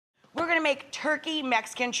gonna make turkey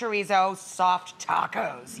Mexican chorizo soft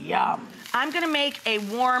tacos. Yum. I'm gonna make a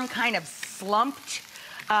warm kind of slumped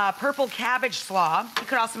purple cabbage slaw. You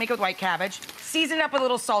could also make it with white cabbage. Season it up with a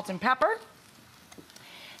little salt and pepper.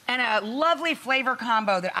 And a lovely flavor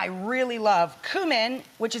combo that I really love. Cumin,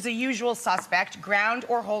 which is a usual suspect, ground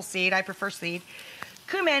or whole seed, I prefer seed.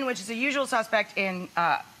 Cumin, which is a usual suspect in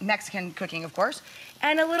Mexican cooking, of course.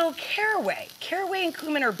 And a little caraway. Caraway and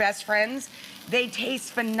cumin are best friends. They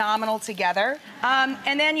taste phenomenal together.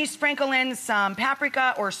 And then you sprinkle in some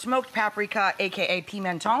paprika or smoked paprika, AKA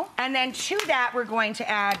pimenton. And then to that, we're going to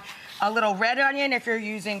add a little red onion if you're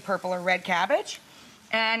using purple or red cabbage,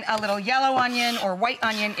 and a little yellow onion or white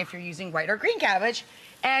onion if you're using white or green cabbage,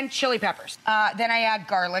 and chili peppers. Then I add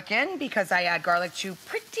garlic in because I add garlic to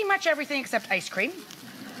pretty much everything except ice cream.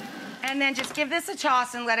 And then just give this a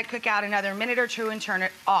toss and let it cook out another minute or two and turn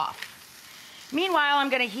it off. Meanwhile, I'm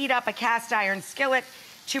gonna heat up a cast iron skillet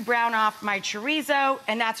to brown off my chorizo,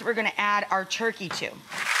 and that's what we're gonna add our turkey to.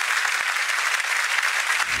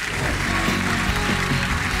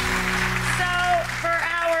 So for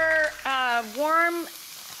our warm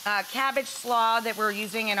cabbage slaw that we're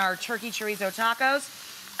using in our turkey chorizo tacos,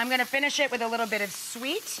 I'm gonna finish it with a little bit of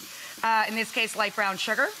sweet, in this case, light brown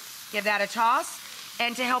sugar. Give that a toss.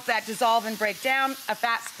 And to help that dissolve and break down, a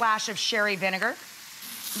fat splash of sherry vinegar.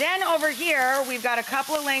 Then over here, we've got a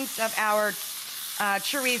couple of lengths of our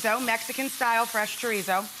chorizo, Mexican style fresh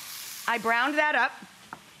chorizo. I browned that up.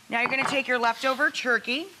 Now you're gonna take your leftover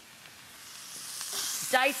turkey,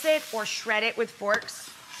 dice it or shred it with forks,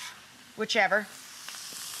 whichever.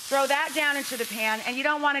 Throw that down into the pan, and you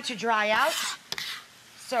don't want it to dry out.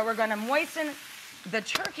 So we're gonna moisten the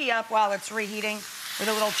turkey up while it's reheating with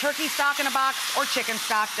a little turkey stock in a box or chicken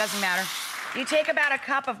stock, doesn't matter. You take about a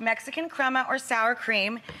cup of Mexican crema or sour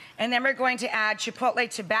cream, and then we're going to add chipotle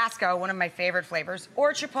Tabasco, one of my favorite flavors,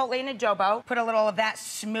 or chipotle and adobo. Put a little of that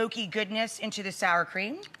smoky goodness into the sour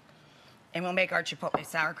cream, and we'll make our chipotle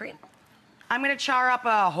sour cream. I'm gonna char up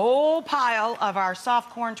a whole pile of our soft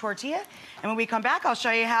corn tortilla, and when we come back, I'll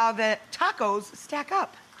show you how the tacos stack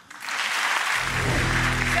up.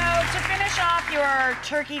 So to finish off your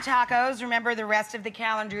turkey tacos, remember the rest of the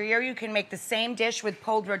calendar year, you can make the same dish with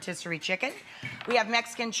pulled rotisserie chicken. We have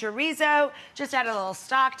Mexican chorizo, just add a little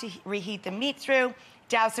stock to reheat the meat through,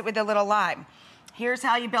 douse it with a little lime. Here's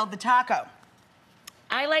how you build the taco.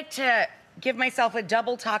 I like to give myself a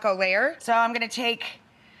double taco layer, so I'm gonna take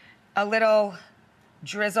a little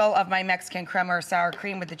drizzle of my Mexican crema or sour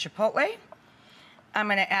cream with the chipotle. I'm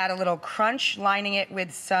gonna add a little crunch, lining it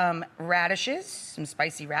with some radishes, some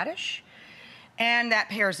spicy radish. And that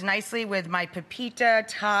pairs nicely with my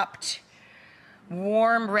pepita-topped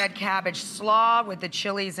warm red cabbage slaw with the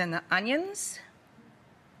chilies and the onions.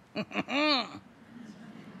 A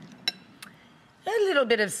little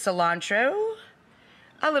bit of cilantro,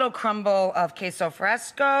 a little crumble of queso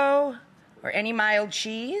fresco or any mild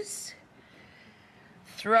cheese.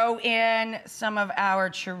 Throw in some of our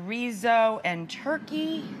chorizo and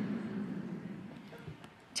turkey.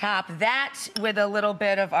 Top that with a little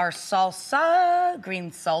bit of our salsa,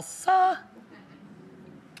 green salsa.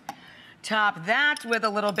 Top that with a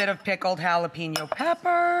little bit of pickled jalapeno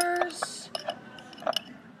peppers.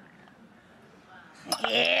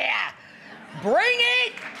 Yeah, bring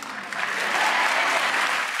it